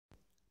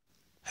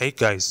Hey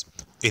guys,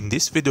 in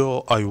this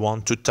video I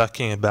want to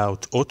talking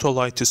about auto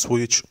light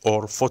switch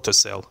or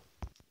photocell.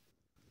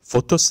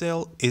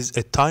 Photocell is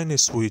a tiny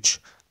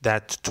switch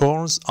that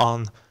turns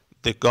on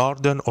the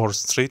garden or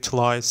street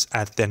lights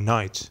at the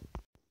night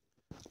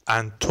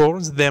and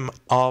turns them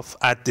off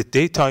at the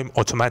daytime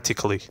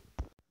automatically.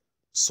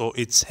 So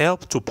it's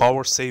help to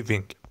power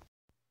saving.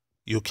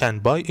 You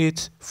can buy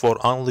it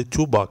for only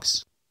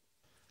 $2.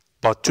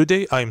 But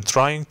today I'm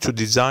trying to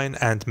design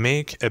and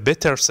make a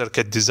better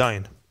circuit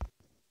design.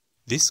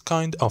 This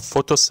kind of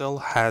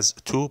photocell has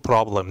two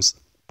problems.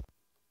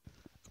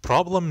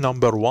 Problem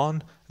number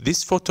one,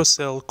 this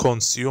photocell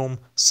consumes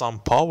some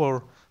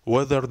power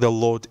whether the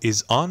load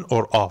is on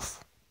or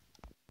off.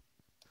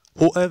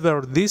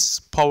 However,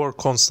 this power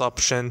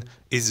consumption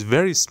is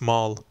very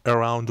small,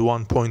 around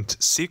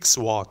 1.6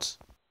 watts.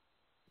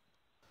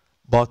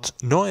 But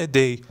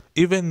nowadays,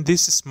 even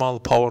this small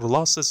power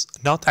loss is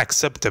not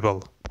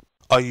acceptable.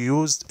 I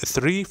used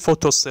 3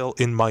 photocell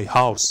in my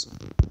house.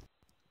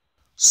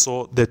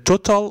 So the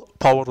total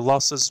power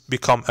losses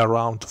become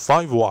around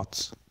 5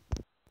 watts.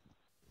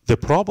 The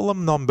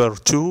problem number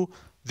 2,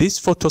 this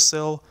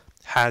photocell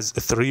has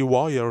 3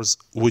 wires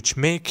which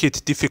make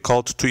it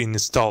difficult to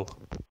install.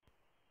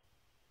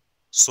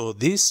 So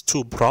these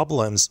two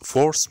problems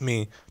force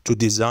me to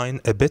design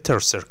a better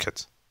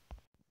circuit.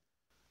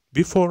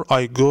 Before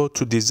I go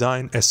to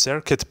design a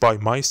circuit by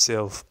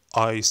myself,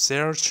 I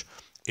search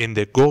in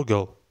the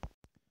Google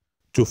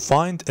to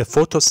find a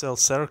photocell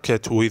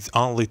circuit with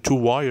only 2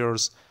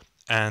 wires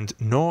and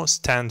no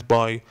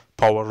standby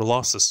power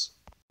losses.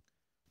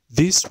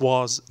 This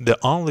was the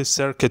only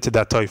circuit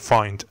that I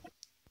find.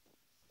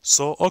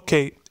 So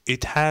okay,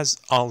 it has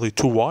only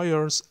 2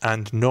 wires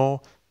and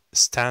no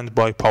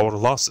standby power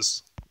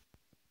losses.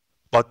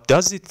 But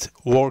does it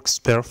works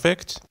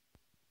perfect?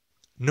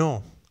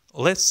 No.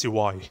 Let's see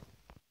why.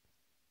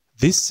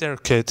 This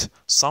circuit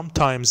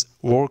sometimes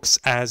works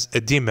as a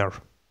dimmer.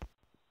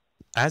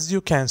 As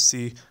you can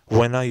see,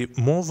 when I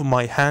move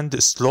my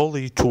hand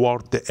slowly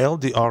toward the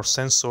LDR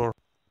sensor,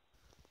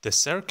 the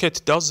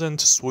circuit doesn't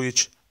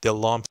switch the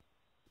lamp,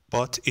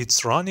 but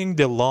it's running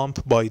the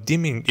lamp by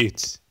dimming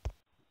it.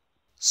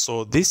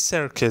 So this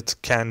circuit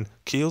can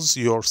kill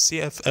your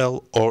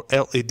CFL or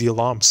LED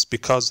lamps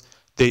because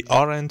they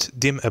aren't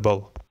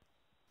dimmable.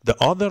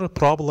 The other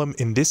problem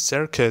in this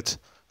circuit,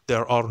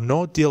 there are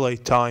no delay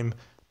time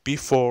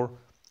before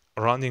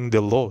running the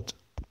load.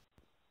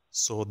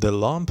 So the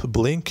lamp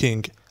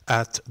blinking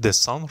at the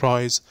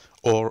sunrise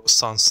or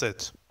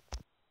sunset.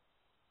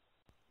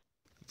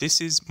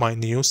 This is my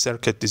new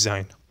circuit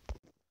design.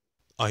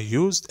 I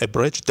used a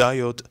bridge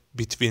diode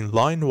between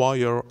line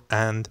wire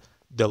and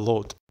the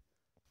load.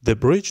 The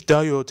bridge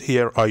diode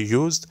here I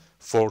used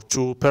for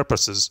two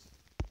purposes.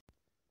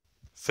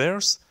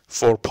 First,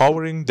 for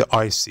powering the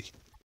IC.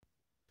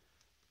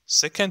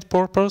 Second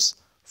purpose,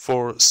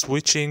 for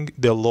switching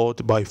the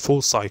load by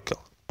full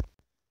cycle.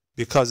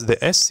 Because the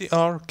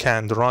SCR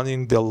can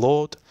running the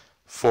load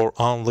for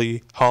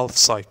only half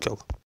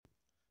cycle.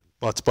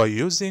 But by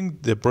using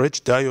the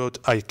bridge diode,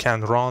 I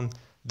can run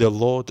the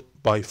load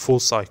by full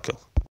cycle.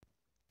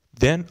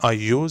 Then I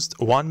used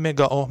 1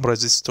 mega ohm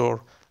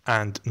resistor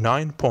and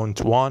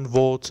 9.1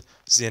 volt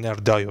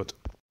Zener diode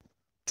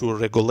to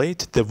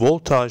regulate the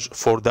voltage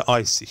for the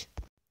IC.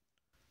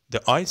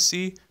 The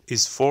IC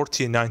is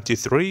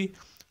 4093,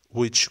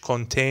 which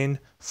contain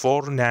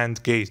 4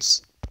 NAND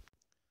gates.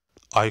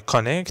 I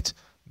connect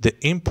the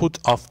input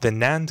of the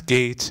NAND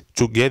gate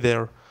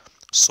together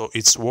so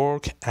it's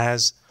work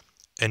as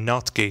a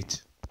NOT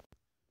gate.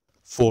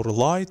 For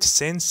light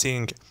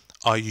sensing,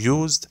 I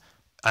used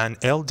an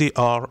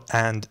LDR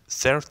and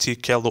 30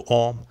 kilo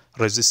ohm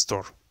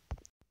resistor.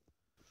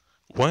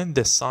 When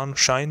the sun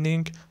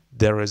shining,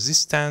 the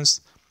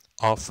resistance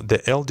of the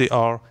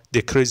LDR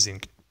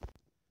decreasing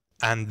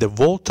and the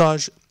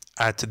voltage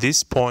at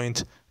this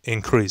point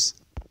increase.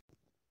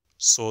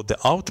 So the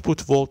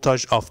output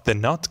voltage of the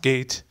NOT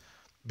gate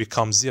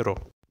becomes 0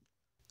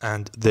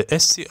 and the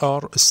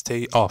SCR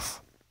stay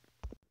off.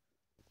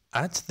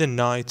 At the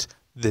night,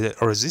 the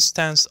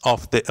resistance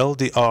of the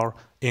LDR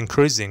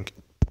increasing.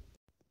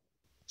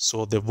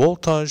 So the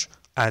voltage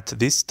at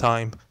this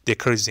time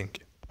decreasing.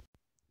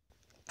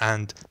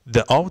 And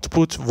the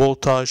output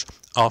voltage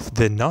of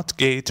the NOT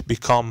gate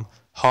become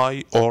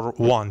high or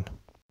 1.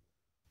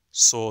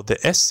 So the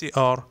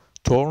SCR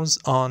turns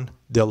on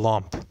the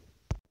lamp.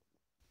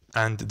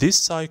 And this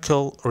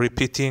cycle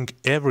repeating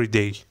every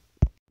day.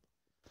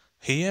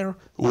 Here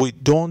we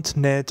don't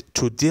need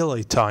to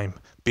delay time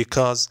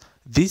because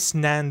this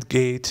NAND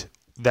gate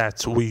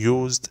that we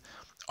used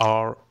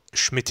are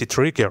Schmitt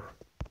trigger.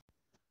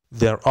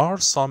 There are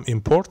some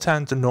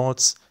important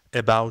notes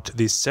about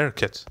this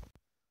circuit.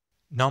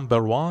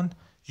 Number 1,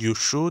 you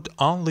should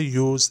only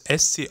use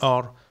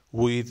SCR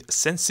with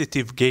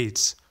sensitive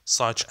gates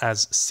such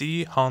as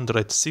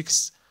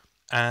C106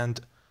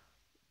 and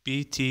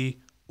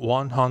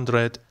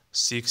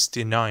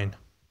BT169.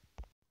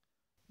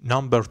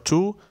 Number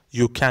 2,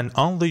 you can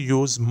only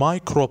use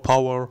micro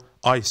power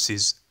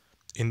ICs.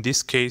 In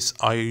this case,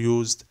 I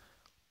used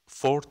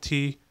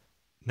 40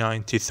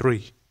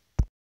 93.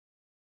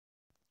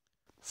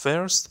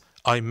 First,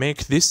 I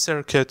make this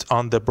circuit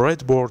on the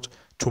breadboard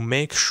to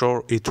make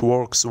sure it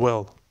works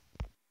well.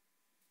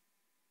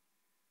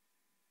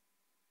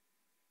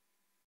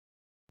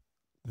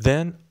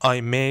 Then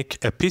I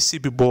make a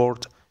PCB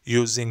board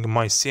using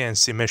my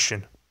CNC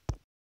machine.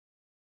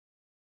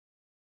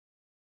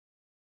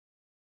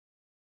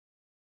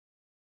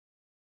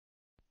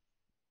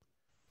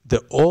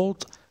 The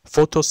old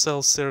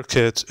Photocell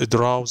circuit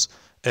draws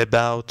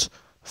about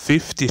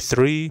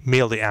 53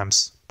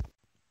 milliamps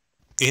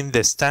in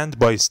the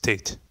standby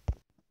state,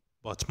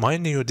 but my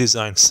new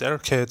design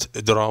circuit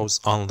draws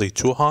only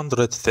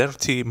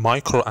 230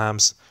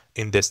 microamps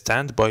in the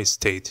standby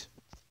state.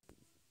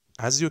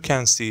 As you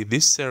can see,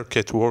 this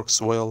circuit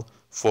works well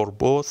for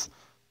both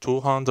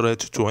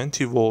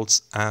 220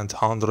 volts and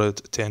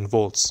 110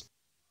 volts.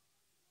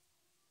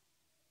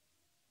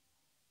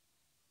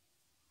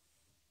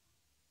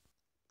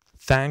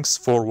 Thanks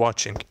for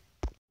watching.